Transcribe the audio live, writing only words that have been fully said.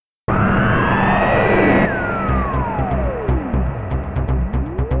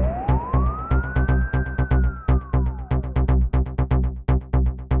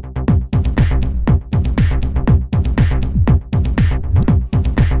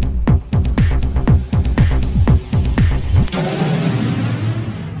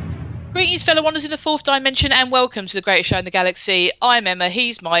fellow wanderers in the fourth dimension, and welcome to the greatest show in the galaxy. I'm Emma,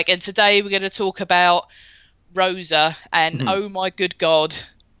 he's Mike, and today we're going to talk about Rosa, and oh my good God,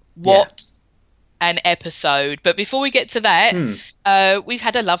 what an episode. But before we get to that, we've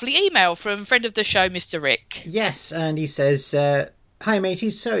had a lovely email from friend of the show, Mr. Rick. Yes, and he says, hi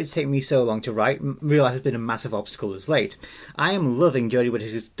mateys, sorry it's taken me so long to write. Real life has been a massive obstacle as late. I am loving Jodie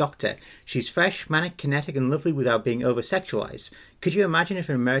Whittaker's Doctor. She's fresh, manic, kinetic and lovely without being over-sexualised. Could you imagine if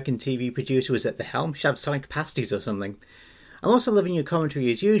an American TV producer was at the helm? She'd have sonic capacities or something. I'm also loving your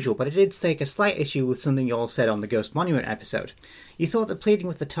commentary as usual, but I did take a slight issue with something you all said on the Ghost Monument episode. You thought that pleading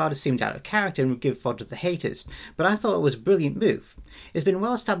with the TARDIS seemed out of character and would give fodder to the haters, but I thought it was a brilliant move. It's been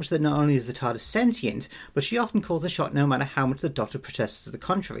well established that not only is the TARDIS sentient, but she often calls the shot no matter how much the Doctor protests to the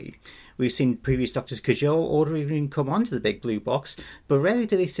contrary. We've seen previous Doctors cajole, order, or even come onto the big blue box, but rarely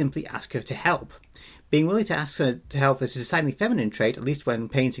do they simply ask her to help. Being willing to ask her to help is a decidedly feminine trait, at least when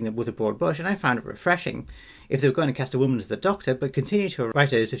painting it with a broad brush, and I found it refreshing. If they were going to cast a woman as the Doctor, but continue to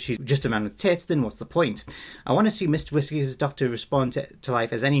write her as if she's just a man with tits, then what's the point? I want to see Mr. Whittaker's Doctor respond to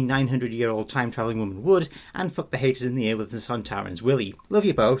life as any 900-year-old time-travelling woman would, and fuck the haters in the ear with the Sontaran's willy. Love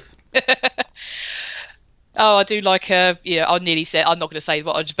you both. Oh, I do like I nearly said, I'm not going to say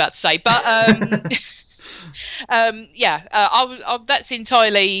what I was about to say, but that's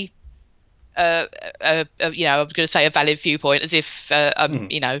entirely I was going to say a valid viewpoint, as if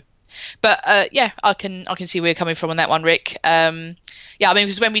but I can see where you're coming from on that one, Rick. I mean,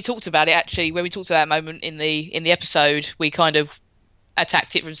 because when we talked about that moment in the episode, we kind of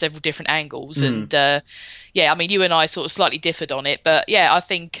attacked it from several different angles, and I mean, you and I sort of slightly differed on it, but I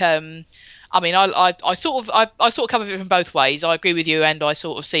think I mean, I sort of cover it from both ways. I agree with you, and I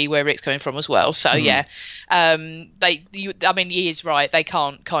sort of see where Rick's coming from as well. So I mean, he is right. They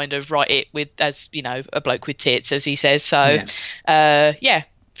can't kind of write it with, as you know, a bloke with tits, as he says. So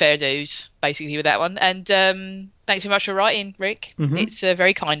fair dues, basically, with that one. And thanks very much for writing, Rick. It's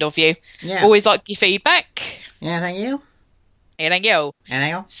very kind of you. Yeah. Always like your feedback. Yeah, thank you. Yeah, thank you.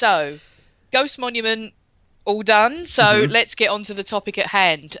 Thank you. So, Ghost Monument, all done. So let's get on to the topic at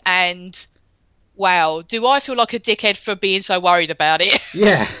hand. And wow, do I feel like a dickhead for being so worried about it?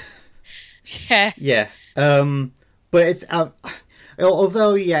 Yeah. Yeah. Yeah. But it's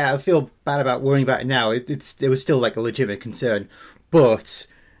although I feel bad about worrying about it now. It was still like a legitimate concern, but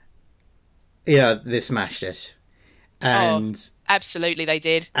they smashed it, and absolutely they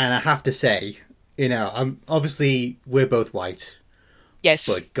did. And I have to say, obviously we're both white. Yes,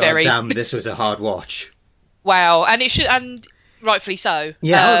 but goddamn, this was a hard watch. Wow, and it should, and rightfully so.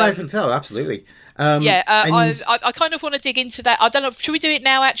 Yeah, rightfully so, absolutely. I kind of want to dig into that. I don't know. Should we do it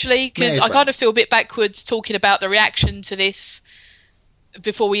now, actually? Because I kind of feel a bit backwards talking about the reaction to this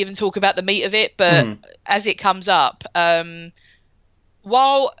before we even talk about the meat of it. But as it comes up,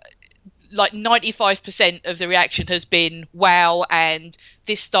 while like 95% of the reaction has been wow, and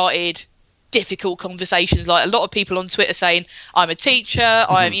this started difficult conversations. Like a lot of people on Twitter saying, "I'm a teacher.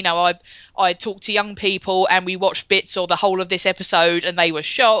 I talk to young people, and we watched bits or the whole of this episode, and they were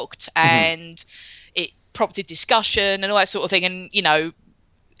shocked, and it prompted discussion and all that sort of thing." And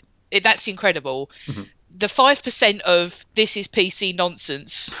that's incredible. The 5% of this is PC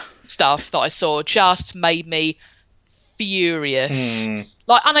nonsense stuff that I saw just made me furious,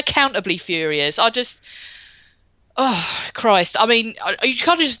 like unaccountably furious. I just, oh Christ! I mean, you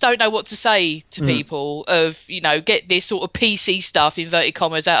kind of just don't know what to say to people. Of get this sort of PC stuff, inverted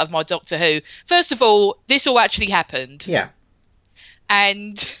commas, out of my Doctor Who. First of all, this all actually happened. Yeah.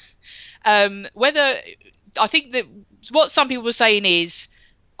 And whether I think that what some people were saying is,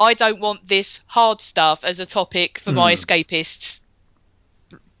 I don't want this hard stuff as a topic for my escapist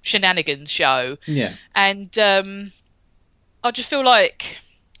shenanigans show. Yeah. And I just feel like,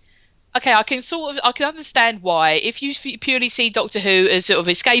 okay, I can understand why, if you purely see Doctor Who as sort of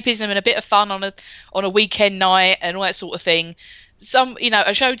escapism and a bit of fun on a weekend night and all that sort of thing,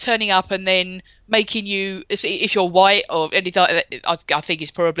 a show turning up and then making you, if you're white or anything like that, I think it's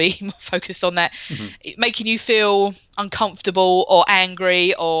probably more focused on that, making you feel uncomfortable or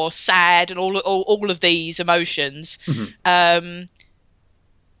angry or sad and all of these emotions.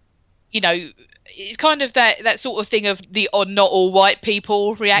 It's kind of that sort of thing of the not all white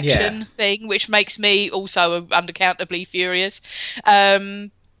people reaction thing, which makes me also unaccountably furious.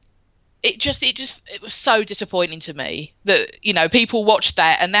 It was so disappointing to me that people watched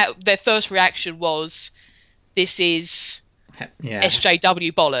that and that their first reaction was, "This is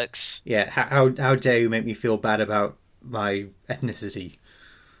SJW bollocks." Yeah, how dare you make me feel bad about my ethnicity?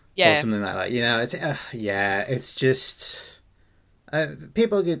 Yeah, or something like that. It's just.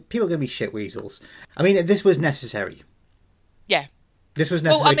 People are gonna be shit weasels. I mean, this was necessary. Yeah. This was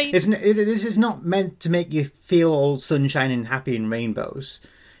necessary. Well, I mean, this is not meant to make you feel all sunshine and happy and rainbows.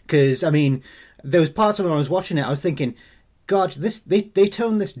 Because, I mean, there was parts of when I was watching it, I was thinking, God, they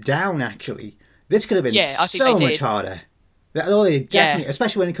toned this down, actually. This could have been so much harder. Definitely,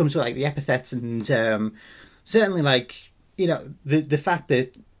 especially when it comes to, like, the epithets and certainly, like, you know, the fact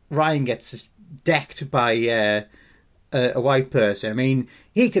that Ryan gets decked by a white person. I mean,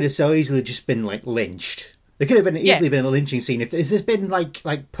 he could have so easily just been, like, lynched. There could have been easily been a lynching scene. If there's been like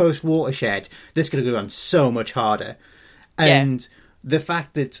post Watershed, this could have gone so much harder. And the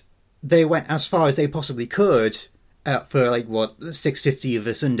fact that they went as far as they possibly could for like 6:50 of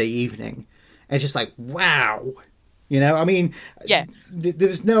a Sunday evening, it's just like, wow, you know. I mean,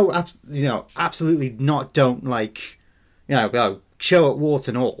 there's no absolutely not, don't, like, you know, show it warts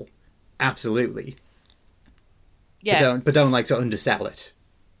and all, absolutely. But don't like to undersell it.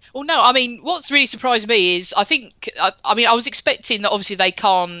 Well, no, I mean, what's really surprised me is I was expecting that obviously they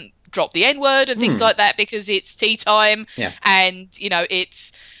can't drop the N-word and things like that because it's tea time, and you know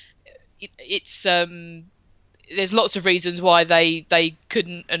it's there's lots of reasons why they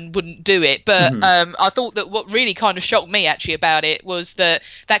couldn't and wouldn't do it, but I thought that what really kind of shocked me actually about it was that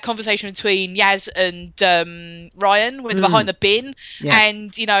conversation between Yaz and Ryan when they're behind the bin,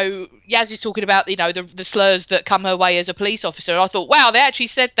 and you know Yaz is talking about, you know, the slurs that come her way as a police officer, and I thought, wow, they actually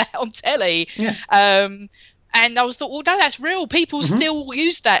said that on telly. And I was thought, well, no, that's real. People still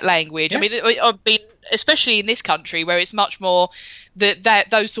use that language. I mean, especially in this country where it's much more that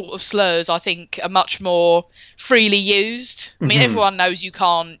those sort of slurs, I think, are much more freely used. I mean, everyone knows you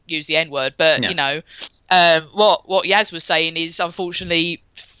can't use the N-word, but you know, what Yaz was saying is unfortunately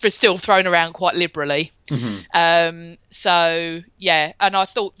still thrown around quite liberally. So yeah, and I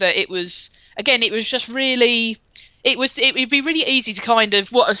thought that it was just really. It would be really easy to kind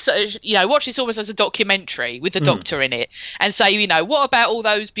of watch this almost as a documentary with the Doctor in it and say, you know, what about all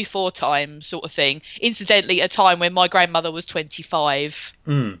those before times sort of thing. Incidentally, a time when my grandmother was 25.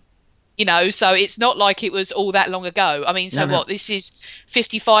 You know, so it's not like it was all that long ago. I mean, this is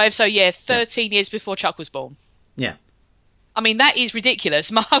 55, so 13 years before Chuck was born. Yeah. I mean, that is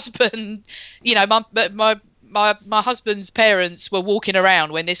ridiculous. My husband, you know, my husband's parents were walking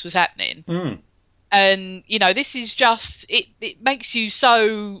around when this was happening. And, you know, this is just, it makes you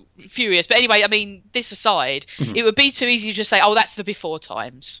so furious. But anyway, I mean, this aside, it would be too easy to just say, oh, that's the before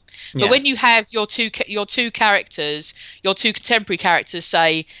times. But when you have your two characters, your two contemporary characters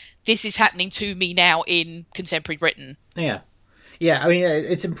say, this is happening to me now in contemporary Britain. Yeah, I mean,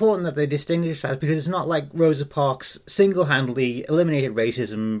 it's important that they distinguish that because it's not like Rosa Parks single-handedly eliminated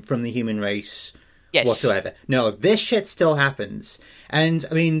racism from the human race whatsoever. No, this shit still happens. And,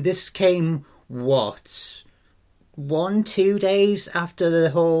 I mean, this came... 1-2 days after the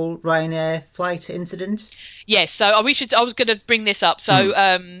whole Ryanair flight incident? Yes, so I was going to bring this up. So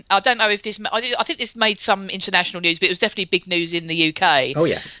I don't know if I think this made some international news, but it was definitely big news in the UK. Oh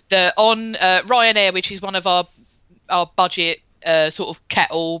yeah. On Ryanair, which is one of our budget sort of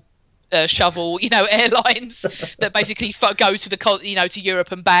cattle shovel, you know, airlines that basically go to to Europe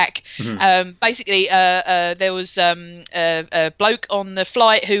and back. Basically, there was a bloke on the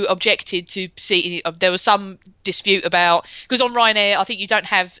flight who objected to seating. There was some dispute about, because on Ryanair, I think you don't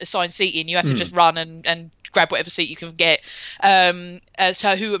have assigned seating. You have to just run and grab whatever seat you can get.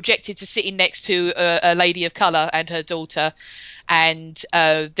 So who objected to sitting next to a lady of colour and her daughter. And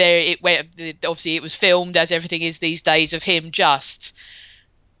obviously it was filmed, as everything is these days, of him just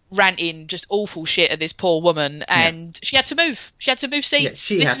ranting just awful shit at this poor woman, and she had to move. She had to move seats.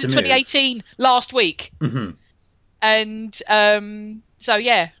 This was in 2018, last week. And so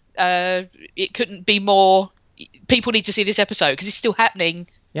it couldn't be more. People need to see this episode because it's still happening.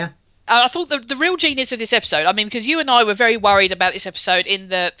 Yeah. I thought the real genius of this episode, I mean, because you and I were very worried about this episode in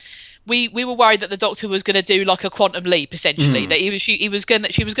that we were worried that the Doctor was going to do like a quantum leap, essentially, that she was going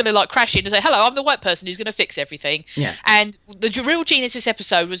to like crash in and say, hello, I'm the white person who's going to fix everything. Yeah. And the real genius of this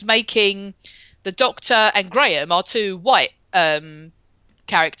episode was making the Doctor and Graham, our two white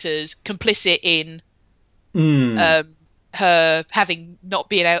characters, complicit in her having not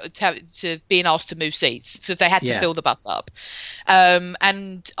been able to being asked to move seats, so they had to fill the bus up.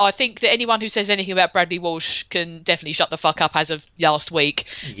 And I think that anyone who says anything about Bradley Walsh can definitely shut the fuck up as of last week,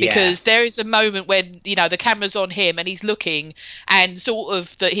 because there is a moment when, you know, the camera's on him and he's looking, and sort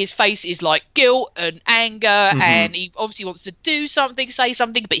of that his face is like guilt and anger, and he obviously wants to do something, say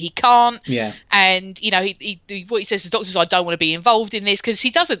something, but he can't. Yeah. And you know, he what he says to the Doctor is, I don't want to be involved in this, because he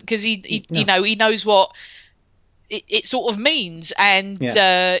doesn't, because he you know, he knows what it sort of means. And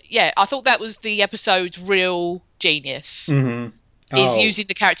I thought that was the episode's real genius, is using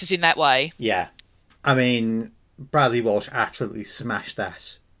the characters in that way. Yeah, I mean, Bradley Walsh absolutely smashed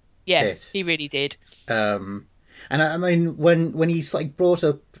that bit. He really did. And I mean, when he's like brought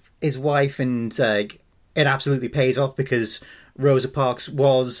up his wife, and it absolutely pays off because Rosa Parks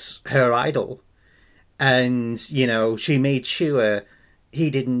was her idol, and she made sure he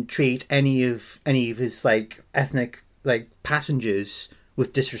didn't treat any of his like ethnic like passengers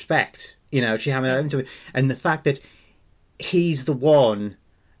with disrespect. She hammered into it, and the fact that he's the one.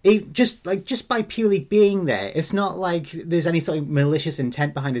 Just by purely being there, it's not like there's any sort of malicious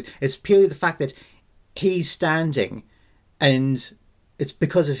intent behind it. It's purely the fact that he's standing, and it's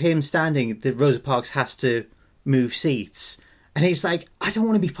because of him standing that Rosa Parks has to move seats. And he's like, I don't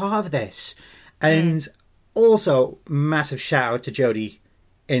want to be part of this. And also, massive shout out to Jodie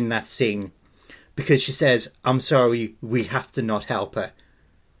in that scene, because she says, I'm sorry, we have to not help her.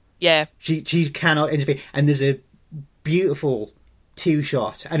 Yeah. She cannot interfere. And there's a beautiful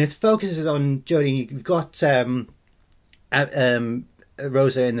two-shot, and it focuses on Jodie. You've got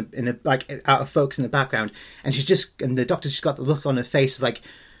Rosa in the like out of focus in the background, and the doctor's just got the look on her face like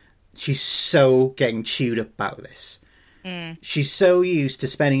she's so getting chewed up about this. She's so used to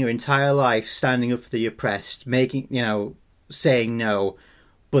spending her entire life standing up for the oppressed, saying no,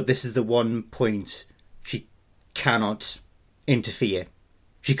 but this is the one point she cannot interfere.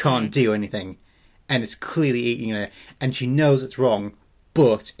 She can't do anything. And it's clearly eating her, and she knows it's wrong,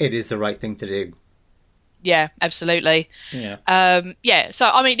 but it is the right thing to do. Yeah, absolutely. Yeah. So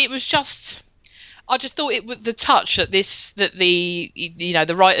I mean, it was just, I just thought it was the touch that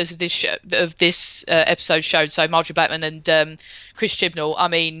the writers of this episode showed. So Marjorie Blackman and Chris Chibnall. I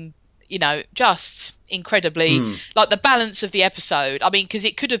mean, just incredibly like the balance of the episode. I mean, because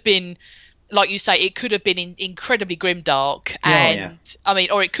it could have been, like you say, it could have been incredibly grimdark, and I mean,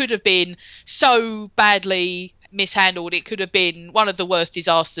 or it could have been so badly mishandled. It could have been one of the worst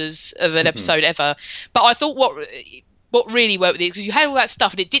disasters of an episode ever. But I thought what really worked with it, because you had all that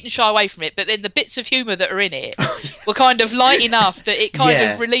stuff and it didn't shy away from it, but then the bits of humour that are in it were kind of light enough that it kind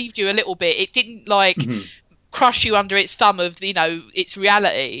of relieved you a little bit. It didn't like crush you under its thumb of its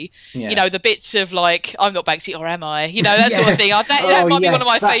reality. The bits of like, I'm not Banksy, or am I, that sort of thing. That might be one of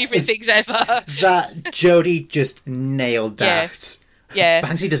my favourite things ever. That Jodie just nailed that. Yeah.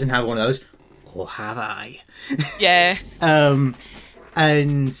 Banksy doesn't have one of those, or have I? Yeah.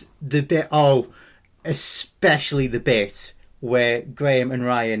 And the bit, especially the bit where Graham and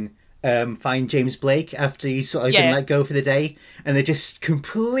Ryan find James Blake after he's sort of been let go for the day, and they just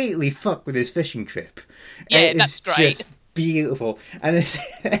completely fuck with his fishing trip. That's great. Just beautiful, and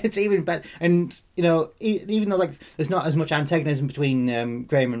it's even better. And even though like there's not as much antagonism between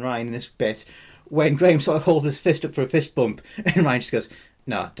Graham and Ryan in this bit, when Graham sort of holds his fist up for a fist bump, and Ryan just goes,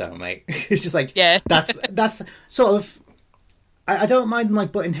 "No, don't, mate." It's just like that's sort of. I don't mind them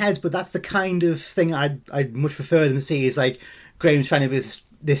like butting heads, but that's the kind of thing I'd much prefer them to see, is like Graham's trying to be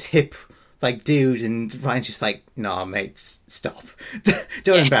this hip like dude, and Ryan's just like, "Nah, mate, stop.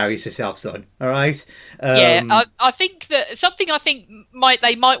 Don't embarrass yourself, son. All right." I think that something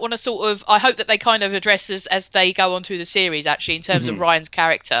they might want to sort of, I hope that they kind of address as they go on through the series, actually, in terms of Ryan's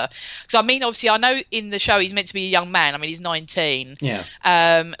character. Because I mean, obviously, I know in the show he's meant to be a young man. I mean, he's 19. Yeah.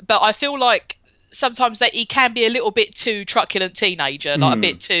 But I feel like sometimes that he can be a little bit too truculent teenager, like a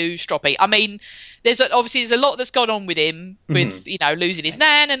bit too stroppy. I mean, there's a lot that's gone on with him, with losing his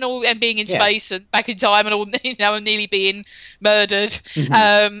nan and all, and being in space and back in time and all, and nearly being murdered,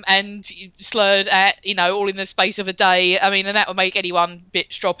 and slurred at, all in the space of a day. I mean, and that would make anyone a bit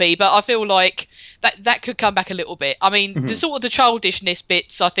stroppy. But I feel like that could come back a little bit. I mean, the sort of the childishness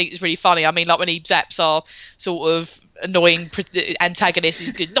bits I think is really funny. I mean, like when he zaps our sort of annoying antagonist,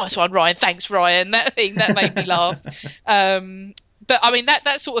 is good. Nice one, Ryan. Thanks, Ryan. That made me laugh. But I mean,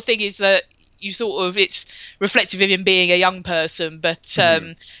 that sort of thing is that you sort of, it's reflective of him being a young person, but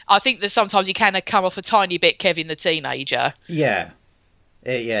I think that sometimes he can come off a tiny bit Kevin the teenager. Yeah,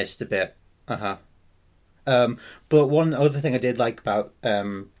 just a bit. But one other thing I did like about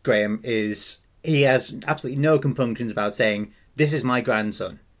Graham is he has absolutely no compunctions about saying, "This is my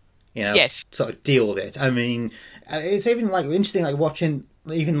grandson." Sort of deal with it. I mean, it's even like interesting, like watching,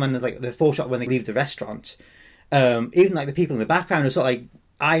 even when there's like the foreshot when they leave the restaurant, even like the people in the background are sort of like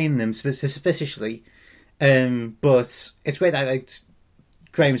eyeing them suspiciously, but it's great that like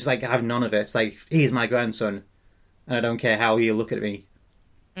Graham's like having none of it. It's like, he's my grandson, and I don't care how he'll look at me.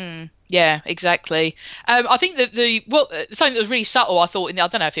 Yeah, exactly. I think that something that was really subtle, I thought, I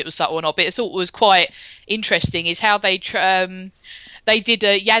don't know if it was subtle or not, but I thought was quite interesting, is how they did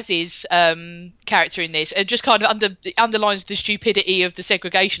Yaz's character in this, and just kind of underlines the stupidity of the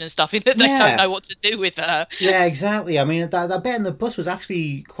segregation and stuff, in that they don't know what to do with her. Yeah, exactly. I mean, that bit in the bus was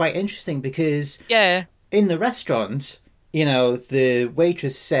actually quite interesting, because in the restaurant, the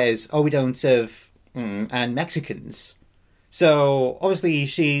waitress says, "Oh, we don't serve and Mexicans." So obviously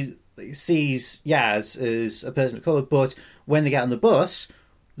she sees Yaz as a person of colour, but when they get on the bus,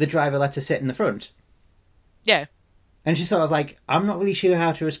 the driver lets her sit in the front. Yeah. And she's sort of like, I'm not really sure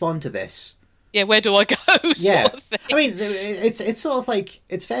how to respond to this. Yeah, where do I go? Yeah. Sort of thing. I mean, it's sort of like,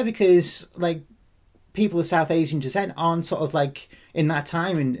 it's fair because, like, people of South Asian descent aren't sort of like, in that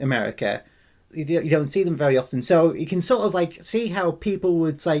time in America, you don't see them very often. So you can sort of like see how people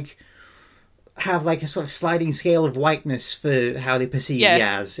would like have like a sort of sliding scale of whiteness for how they perceive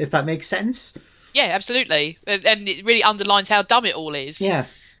Yaz, if that makes sense. Yeah, absolutely. And it really underlines how dumb it all is. Yeah.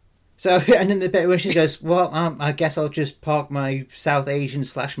 So, and then the bit where she goes, well, I guess I'll just park my South Asian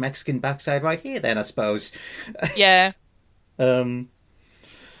 / Mexican backside right here then, I suppose. Yeah. And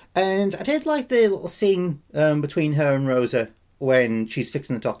I did like the little scene between her and Rosa when she's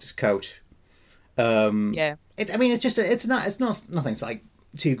fixing the doctor's coat. Yeah. It's nothing like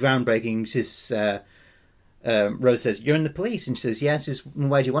too groundbreaking. She's, Rosa says, "You're in the police," and she says, "Yes." Just,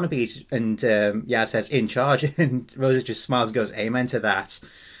 "Where do you want to be?" And says, "In charge." And Rosa just smiles and goes, "Amen to that."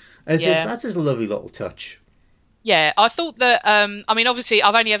 That's just a lovely little touch. Yeah, I thought that. Obviously,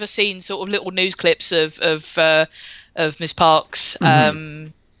 I've only ever seen sort of little news clips of Miss Parks.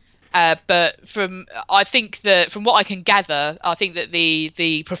 But I think that from what I can gather, I think that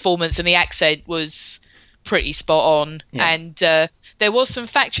the performance and the accent was pretty spot on, and there was some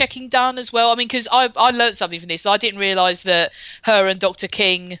fact checking done as well. I mean, because I learned something from this. I didn't realise that her and Dr.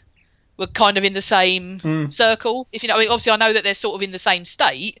 King were kind of in the same circle. If you know, obviously I know that they're sort of in the same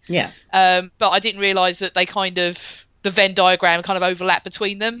state. Yeah. But I didn't realise that they the Venn diagram kind of overlap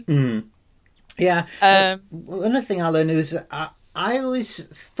between them. Mm. Yeah. Another thing I learned is I always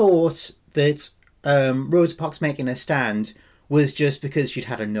thought that Rosa Parks making a stand was just because she'd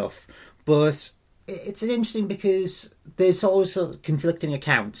had enough. But it's interesting because there's also conflicting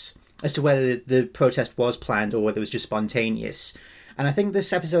accounts as to whether the protest was planned or whether it was just spontaneous. And I think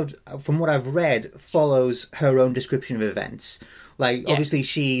this episode, from what I've read, follows her own description of events. Like, obviously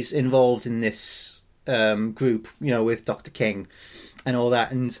she's involved in this group, with Dr. King and all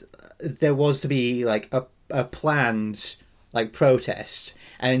that. And there was to be, like, a planned, like, protest.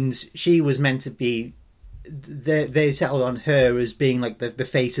 And she was meant to be... They settled on her as being, like, the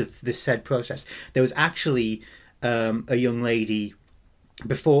face of this said protest. There was actually a young lady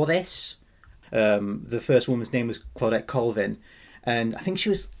before this. The first woman's name was Claudette Colvin. And I think she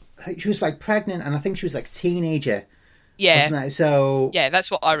was like pregnant, and I think she was like a teenager. Yeah. So yeah, that's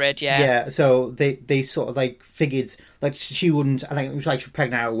what I read. Yeah. Yeah. So they sort of like figured like she wouldn't. I think it was like she was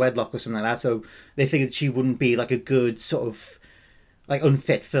pregnant out of wedlock or something like that. So they figured she wouldn't be like a good sort of like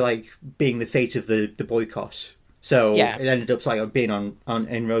unfit for like being the fate of the boycott. So it ended up like being on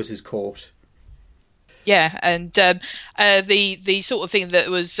in Rosa's court. Yeah, and the sort of thing that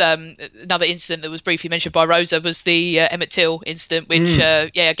was another incident that was briefly mentioned by Rosa was the Emmett Till incident, which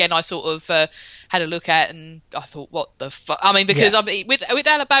again I sort of had a look at, and I thought, what the fuck? I mean, because with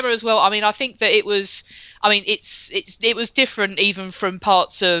Alabama as well. I mean, I think that it was. I mean, it was different even from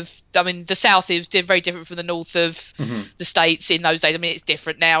parts of. I mean, the South is very different from the North of the states in those days. I mean, it's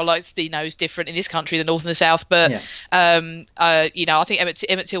different now. Like, it's different in this country, the North and the South. But I think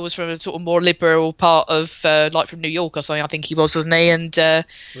Emmett Till was from a sort of more liberal part of like from New York or something. I think he was, wasn't he? And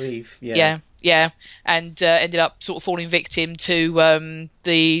believe, and ended up sort of falling victim to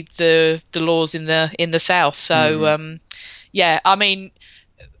the laws in the South. So I mean,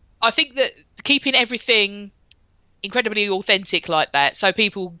 I think that keeping everything incredibly authentic like that, so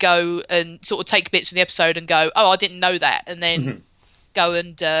people go and sort of take bits from the episode and go, oh, I didn't know that, and then go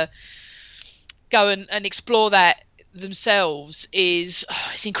and explore that themselves is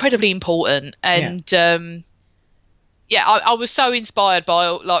it's incredibly important. And I was so inspired by,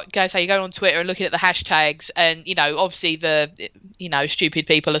 like, you go on Twitter and looking at the hashtags, and obviously the stupid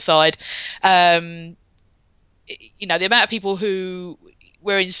people aside, the amount of people who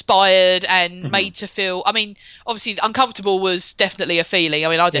were inspired and made to feel. I mean, obviously, uncomfortable was definitely a feeling. I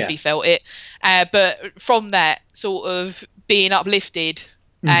mean, I definitely felt it, but from that sort of being uplifted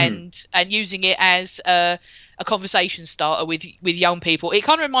and using it as a conversation starter with young people, it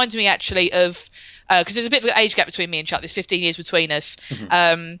kind of reminds me actually of because there's a bit of an age gap between me and Chuck. There's 15 years between us.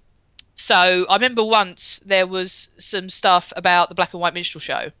 So I remember once there was some stuff about the Black and White Minstrel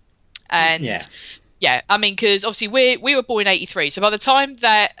Show, and. Yeah, I mean, because obviously we were born in '83, so by the time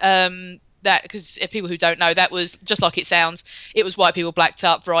that because if people who don't know, that was just like it sounds. It was white people blacked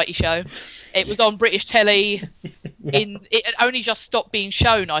up variety show. It was on British telly. It had only just stopped being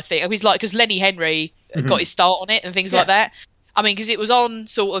shown, I think. It was like because Lenny Henry got his start on it and things like that. I mean, because it was on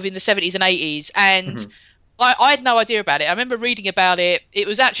sort of in the 70s and 80s, and I had no idea about it. I remember reading about it. It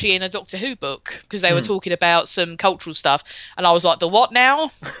was actually in a Doctor Who book because they were talking about some cultural stuff, and I was like, "The what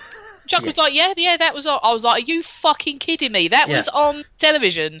now?" Chuck was like, yeah, that was on. I was like, "Are you fucking kidding me? That was on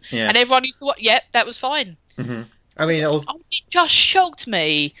television, and everyone used to watch." Yeah, that was fine. I mean, it just shocked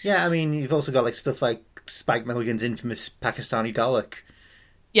me. Yeah, I mean, you've also got like stuff like Spike Milligan's infamous Pakistani Dalek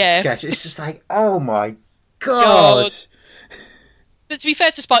sketch. It's just like, oh my god. But to be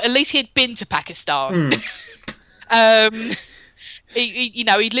fair to Spike, at least he had been to Pakistan.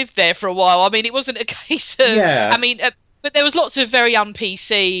 He'd lived there for a while. I mean, it wasn't a case of. I mean, but there was lots of very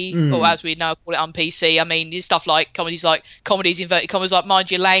un-PC, or as we now call it, un-PC. I mean, stuff like comedies inverted commas, like Mind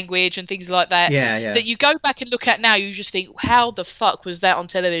Your Language and things like that. That you go back and look at now, you just think, how the fuck was that on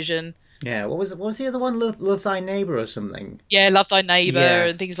television? Yeah, what was the other one? Love Thy Neighbour or something? Yeah, Love Thy Neighbour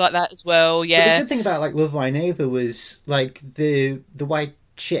and things like that as well. Yeah. But the good thing about like Love Thy Neighbour was like the white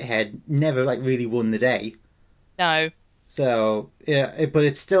shithead never like really won the day. No. So yeah, but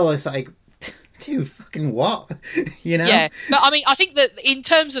it's like, dude, fucking what? You know? Yeah, but I mean, I think that in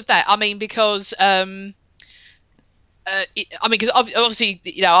terms of that, I mean, because because obviously,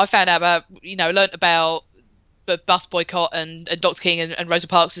 I found out about, learnt about the bus boycott and Dr. King and Rosa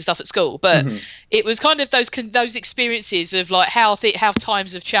Parks and stuff at school, but it was kind of those experiences of like how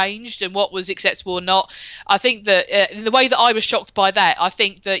times have changed and what was acceptable or not. I think that in the way that I was shocked by that, I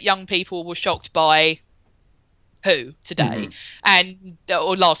think that young people were shocked by Who today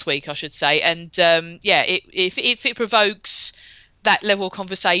or last week, I should say, and if it provokes that level of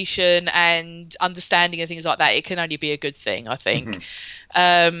conversation and understanding and things like that, it can only be a good thing, I think.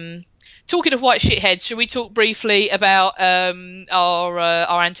 Talking of white shitheads, should we talk briefly about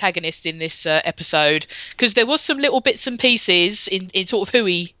our antagonist in this episode? Because there was some little bits and pieces in sort of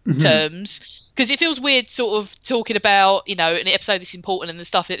hooey terms. Because it feels weird sort of talking about, an episode that's important and the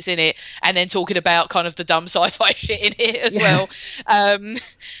stuff that's in it, and then talking about kind of the dumb sci-fi shit in it as well.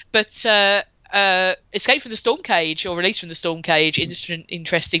 But Escape from the Storm Cage, or Release from the Storm Cage,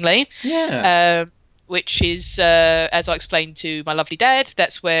 interestingly. Yeah. Which is, as I explained to my lovely dad,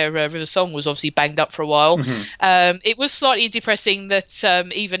 that's where River Song was obviously banged up for a while. It was slightly depressing that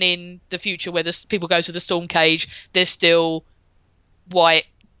even in the future where people go to the Storm Cage, there's still white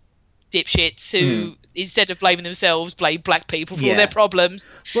dipshits who, instead of blaming themselves, blame black people for all their problems.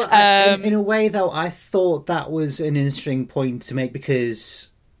 Well, in a way, though, I thought that was an interesting point to make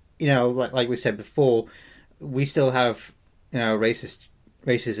because, like we said before, we still have,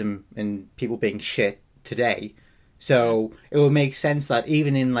 racism and people being shit today. So it would make sense that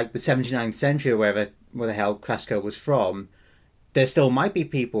even in like the 79th century or where the hell Kraskow was from, there still might be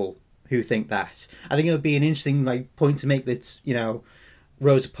people who think that. I think it would be an interesting like point to make that,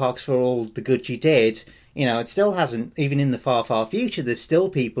 Rosa Parks, for all the good she did, it still hasn't, even in the far, far future, there's still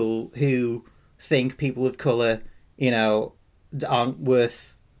people who think people of colour, aren't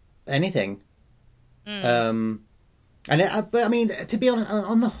worth anything. But I mean, to be honest,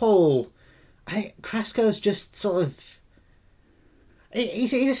 on the whole, Kraskow's just sort of...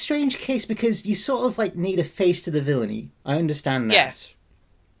 He's a strange case because you sort of like need a face to the villainy. I understand that. Yes.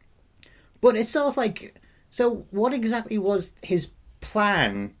 But it's sort of like... So what exactly was his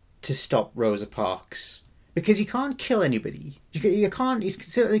plan to stop Rosa Parks? Because you can't kill anybody. You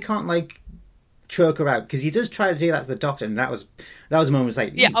certainly can't like choke her out, because he does try to do that to the Doctor, and that was a moment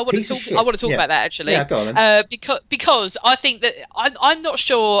like, I want to talk about that actually. Yeah, go on then. Because I think that I'm not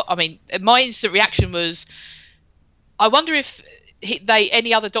sure. I mean, my instant reaction was, I wonder if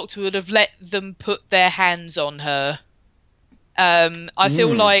any other Doctor would have let them put their hands on her. I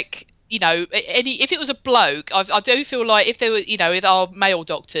feel like, if it was a bloke, I do feel like if there were, with our male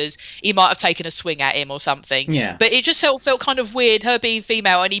doctors, he might have taken a swing at him or something. Yeah. But it just felt kind of weird, her being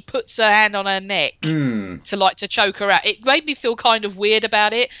female, and he puts her hand on her neck to choke her out. It made me feel kind of weird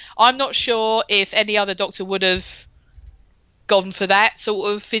about it. I'm not sure if any other Doctor would have gone for that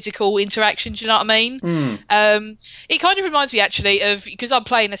sort of physical interaction. Do you know what I mean? It kind of reminds me actually of, because I'm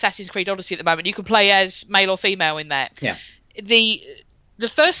playing Assassin's Creed Odyssey at the moment, you can play as male or female in that. Yeah. The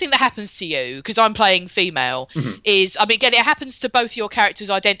first thing that happens to you, because I'm playing female, is, I mean, again, it happens to both your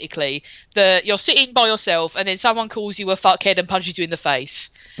characters identically, that you're sitting by yourself and then someone calls you a fuckhead and punches you in the face.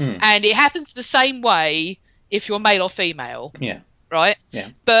 And it happens the same way if you're male or female. Yeah. Right? Yeah.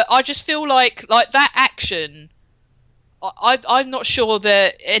 But I just feel like that action, I'm not sure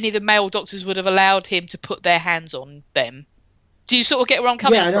that any of the male doctors would have allowed him to put their hands on them. Do you sort of get where I'm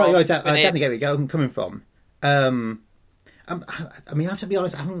coming from? Yeah, I definitely get where you're coming from. I mean, I have to be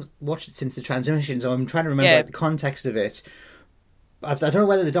honest, I haven't watched it since the transmission, so I'm trying to remember the context of it. I don't know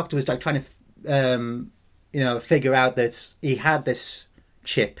whether the Doctor was like trying to figure out that he had this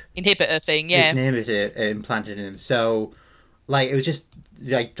chip inhibitor thing, yeah. This inhibitor implanted in him. So, like, it was just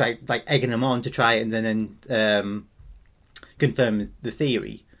like egging him on to try it and then confirm the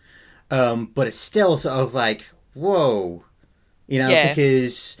theory. But it's still sort of like, whoa,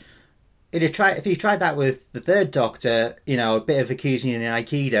 because if you tried that with the third Doctor, a bit of accusing in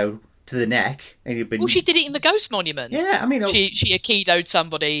Aikido to the neck, and you've been. Well, she did it in the Ghost Monument. Yeah, I mean, she Aikido'd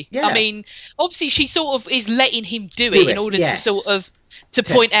somebody. Yeah. I mean, obviously, she sort of is letting him do it in order to sort of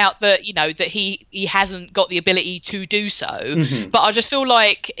point out that that he hasn't got the ability to do so. Mm-hmm. But I just feel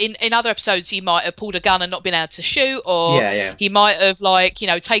like in other episodes he might have pulled a gun and not been able to shoot, or he might have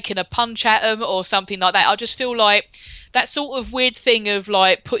taken a punch at him or something like that. I just feel like that sort of weird thing of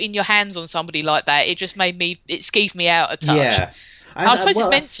like putting your hands on somebody like that, it just it skeeved me out a touch. Yeah. I suppose it's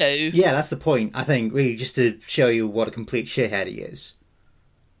meant to. Yeah, that's the point, I think, really, just to show you what a complete shithead he is.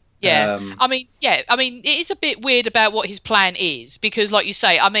 Yeah, I mean, it is a bit weird about what his plan is, because, like you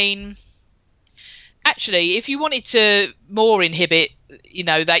say, I mean, actually, if you wanted to more inhibit,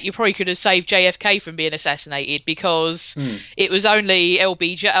 that, you probably could have saved JFK from being assassinated, because it was only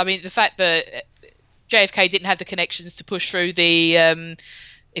LBJ. I mean, the fact that JFK didn't have the connections to push through the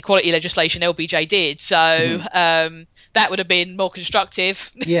equality legislation, LBJ did, so that would have been more constructive.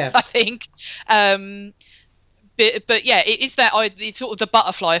 Yeah, I think. But yeah, it is that it's sort of the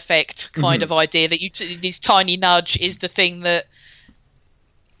butterfly effect kind of idea that this tiny nudge is the thing that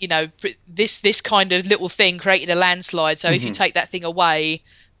this kind of little thing created a landslide. So if you take that thing away,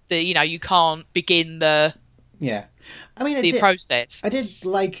 you can't begin the process. I did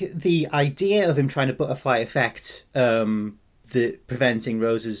like the idea of him trying to butterfly effect the preventing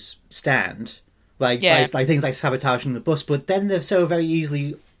Rosa's stand, by things like sabotaging the bus, but then they're so very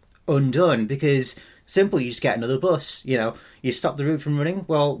easily undone because. Simply, you just get another bus. You stop the route from running.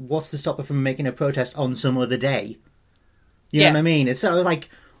 Well, what's to stop it from making a protest on some other day? You know what I mean? It's sort of like,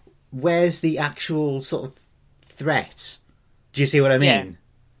 where's the actual sort of threat? Do you see what I mean? Yeah.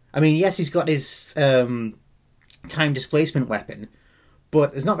 I mean, yes, he's got his time displacement weapon,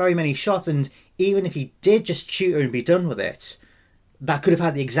 but there's not very many shots, and even if he did just shoot her and be done with it, that could have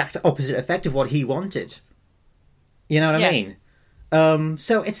had the exact opposite effect of what he wanted. You know what I mean?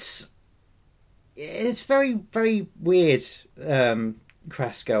 So it's very, very weird,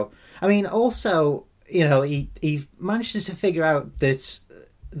 Krasko. I mean, also, he manages to figure out that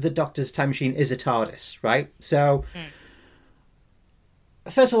the Doctor's time machine is a TARDIS, right? So,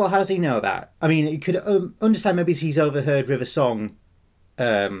 first of all, how does he know that? I mean, you could understand maybe he's overheard River Song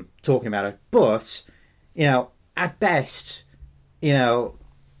talking about it, but, at best, he knows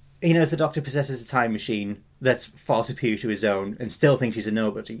the Doctor possesses a time machine that's far superior to his own and still thinks she's a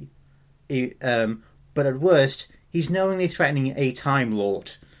nobody. But at worst, he's knowingly threatening a Time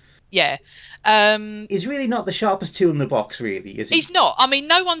Lord. Yeah. He's really not the sharpest tool in the box, really, is he? He's not. I mean,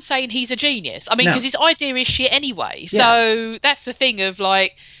 no one's saying he's a genius. I mean, because his idea is shit anyway. So that's the thing of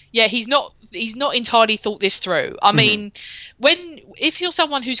like, he's not entirely thought this through. I mean, if you're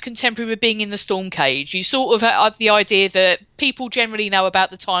someone who's contemporary with being in the Storm Cage, you sort of have the idea that people generally know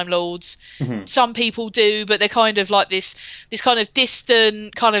about the Time Lords. Some people do, but they're kind of like this kind of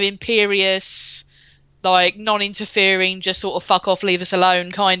distant, kind of imperious, like non-interfering, just sort of fuck off, leave us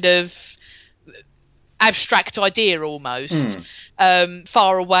alone kind of abstract idea almost.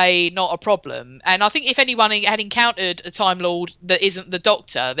 Far away, not a problem. And I think if anyone had encountered a Time Lord that isn't the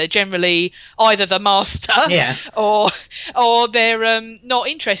Doctor, they're generally either the Master or they're not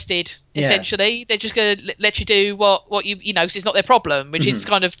interested, essentially. They're just going to let you do what you because it's not their problem, which is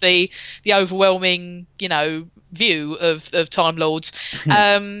kind of the overwhelming, view of Time Lords.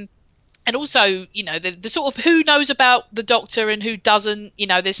 And also, the sort of who knows about the Doctor and who doesn't,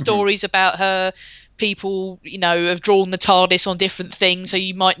 there's stories about her. People, have drawn the TARDIS on different things, so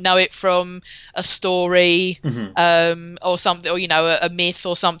you might know it from a story, or something, or a myth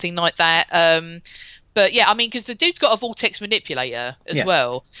or something like that. But yeah, I mean, because the dude's got a vortex manipulator as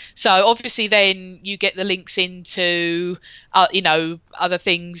well, so obviously then you get the links into, other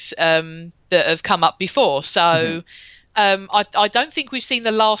things that have come up before. So I don't think we've seen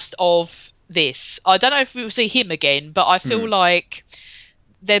the last of this. I don't know if we'll see him again, but I feel like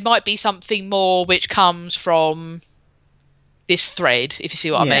there might be something more which comes from this thread, if you see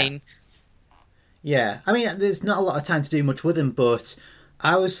what I mean. Yeah, I mean, there's not a lot of time to do much with him, but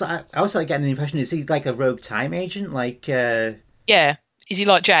I was getting the impression is he like a rogue time agent, like is he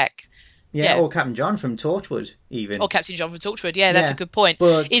like Jack? Yeah, or Captain John from Torchwood, even. Or Captain John from Torchwood. Yeah, that's a good point.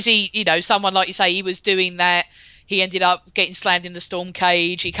 But is he, someone like you say, he was doing that? He ended up getting slammed in the Storm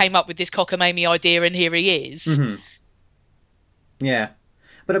Cage. He came up with this cockamamie idea, and here he is. Yeah.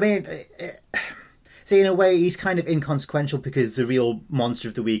 But I mean, See, in a way, he's kind of inconsequential because the real monster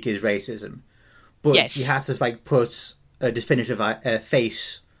of the week is racism. But Yes. you have to like put a definitive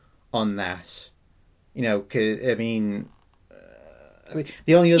face on that. You know, 'cause, I mean,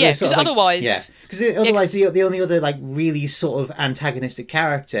 the only other sort of otherwise, because otherwise the only other like really sort of antagonistic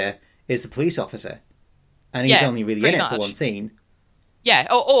character is the police officer, and he's only really in it for one scene. Yeah,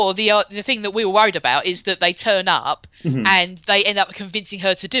 or the thing that we were worried about is that they turn up and they end up convincing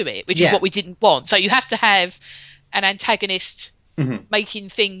her to do it, which is what we didn't want. So you have to have an antagonist making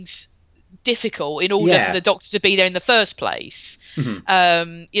things difficult in order for the Doctor to be there in the first place.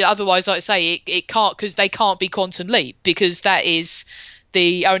 Otherwise, like I say, it can't, because they can't be Quantum Leap, because that is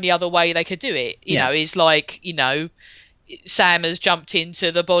the only other way they could do it. You know, is like, you know, Sam has jumped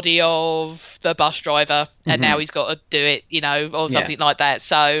into the body of the bus driver and now he's got to do it, you know, or something like that.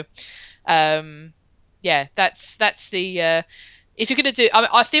 So that's the if you're going to do,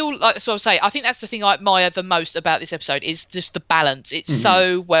 I feel like, that's what I'm saying, I think that's the thing I admire the most about this episode, is just the balance. It's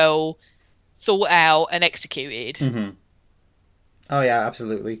so well thought out and executed. Oh yeah,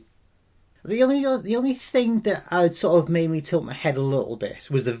 absolutely. The only thing that sort of made me tilt my head a little bit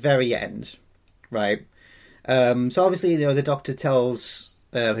was the very end, right? So obviously, you know, the Doctor tells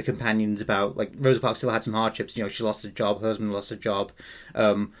her companions about, like, Rosa Parks still had some hardships. You know, she lost her job, her husband lost her job.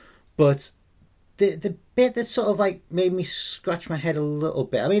 But the bit that sort of, like, made me scratch my head a little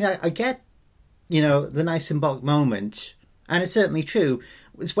bit, I mean, I get, you know, the nice symbolic moment, and it's certainly true,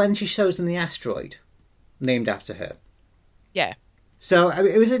 was when she shows them the asteroid named after her. Yeah. So I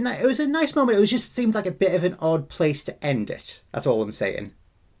mean, it was a nice moment. It just seemed like a bit of an odd place to end it. That's all I'm saying.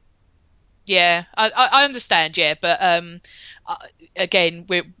 Yeah, I understand. Yeah, but again,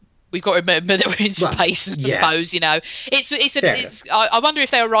 we've got to remember that we're in space. I suppose, you know, it's. I wonder if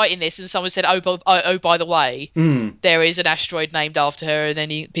they were writing this and someone said, "Oh, by the way, there is an asteroid named after her," and then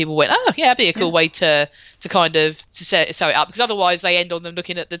people went, "Oh, yeah, that'd be a cool way to kind of sew it up," because otherwise they end on them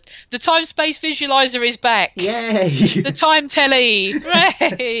looking at the time space visualizer is back. Yay! The time telly.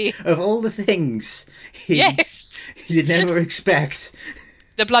 Hooray! Of all the things, you'd never expect.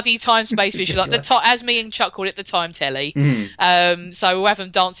 The bloody time space visual, as me and Chuck called it, the time telly. So we'll have them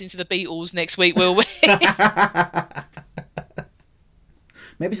dancing to the Beatles next week, will we?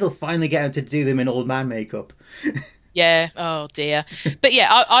 Maybe they'll finally get him to do them in old man makeup. Yeah. Oh dear. But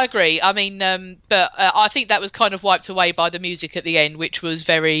yeah, I agree. I mean, but I think that was kind of wiped away by the music at the end, which was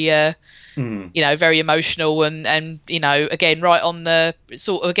very, you know, very emotional and you know, again, right on the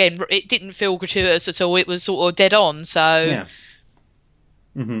sort of, again, it didn't feel gratuitous at all. It was sort of dead on. So.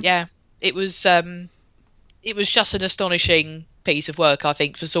 Yeah, it was just an astonishing piece of work, I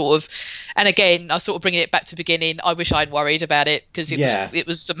think, for sort of, and again, I sort of bringing it back to the beginning. I wish I'd worried about it, because it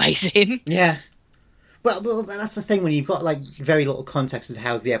was amazing. Yeah, well, that's the thing when you've got like very little context as to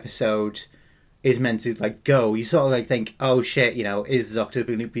how the episode is meant to like go. You sort of like think, oh shit, you know, is the Doctor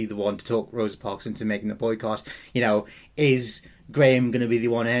going to be the one to talk Rosa Parks into making the boycott? You know, is Graham going to be the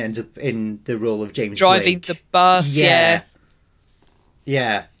one to end up in the role of James driving Blake? The bus?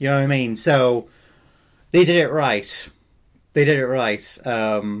 Yeah, you know what I mean? So, they did it right.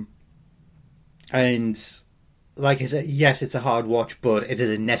 And, like I said, yes, it's a hard watch, but it is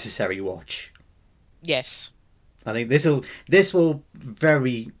a necessary watch. Yes. I think this will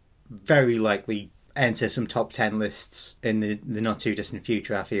very, very likely enter some top 10 lists in the not too distant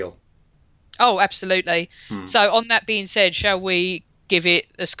future, I feel. Oh, absolutely. So, on that being said, shall we give it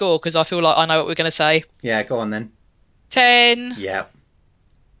a score? Because I feel like I know what we're going to say. Yeah, go on then. 10. Yeah.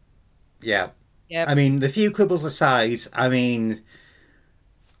 I mean, the few quibbles aside, I mean,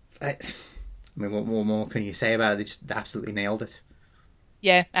 what more can you say about it? They just absolutely nailed it.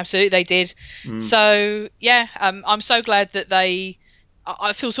 Yeah, absolutely, they did. So, yeah, I'm so glad that they.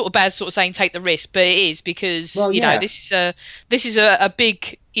 I feel sort of bad, sort of saying take the risk, but it is because you know, this is a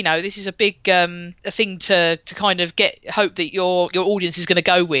big, you know, this is a big a thing to kind of hope that your audience is going to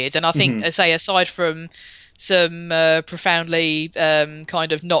go with, and I think, say, aside from some profoundly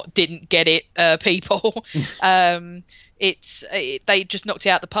kind of didn't get it people, they just knocked it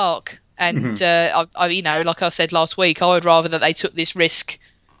out the park. And I, you know, like I said last week, I would rather that they took this risk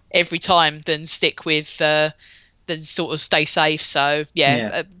every time than stick with than sort of stay safe. So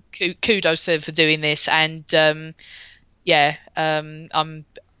kudos to them for doing this, and I'm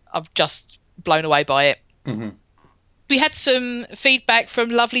just blown away by it. We had some feedback from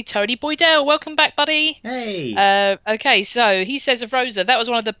lovely Tony Boydell. Welcome back, buddy. Hey. Okay, so he says of Rosa, that was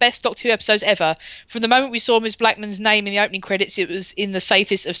one of the best Doctor Who episodes ever. From the moment we saw Ms. Blackman's name in the opening credits, it was in the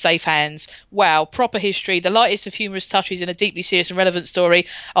safest of safe hands. Wow, proper history, the lightest of humorous touches in a deeply serious and relevant story.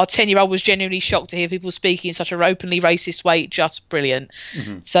 Our 10-year-old was genuinely shocked to hear people speaking in such an openly racist way. Just brilliant.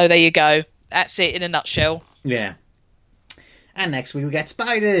 So there you go. That's it in a nutshell. Yeah. And next we get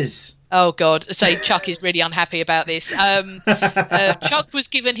spiders. Oh God! So Chuck is really unhappy about this. Chuck was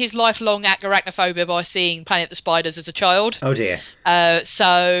given his lifelong arachnophobia by seeing Planet the Spiders as a child. Oh dear.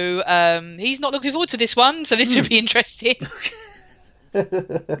 So he's not looking forward to this one. So this should be interesting.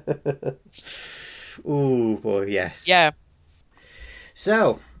 Ooh, boy, yes. Yeah.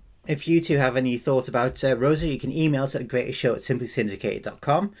 So, if you two have any thoughts about Rosa, you can email us at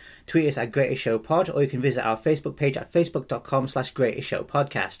greatestshow@simplysyndicated.com, tweet us at greatestshowpod, or you can visit our Facebook page at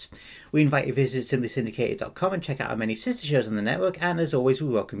facebook.com/greatestshowpodcast. We invite you to visit simplysyndicated.com and check out our many sister shows on the network, and as always, we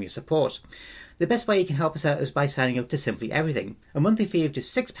welcome your support. The best way you can help us out is by signing up to Simply Everything. A monthly fee of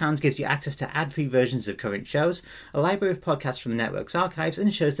just £6 gives you access to ad-free versions of current shows, a library of podcasts from the network's archives,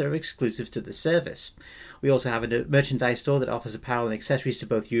 and shows that are exclusive to the service. We also have a merchandise store that offers apparel and accessories to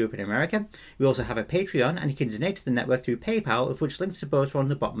both Europe and America. We also have a Patreon, and you can donate to the network through PayPal, of which links to both are on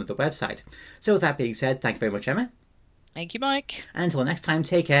the bottom of the website. So with that being said, thank you very much, Emma. Thank you, Mike. And until next time,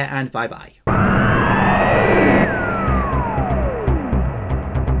 take care and bye-bye.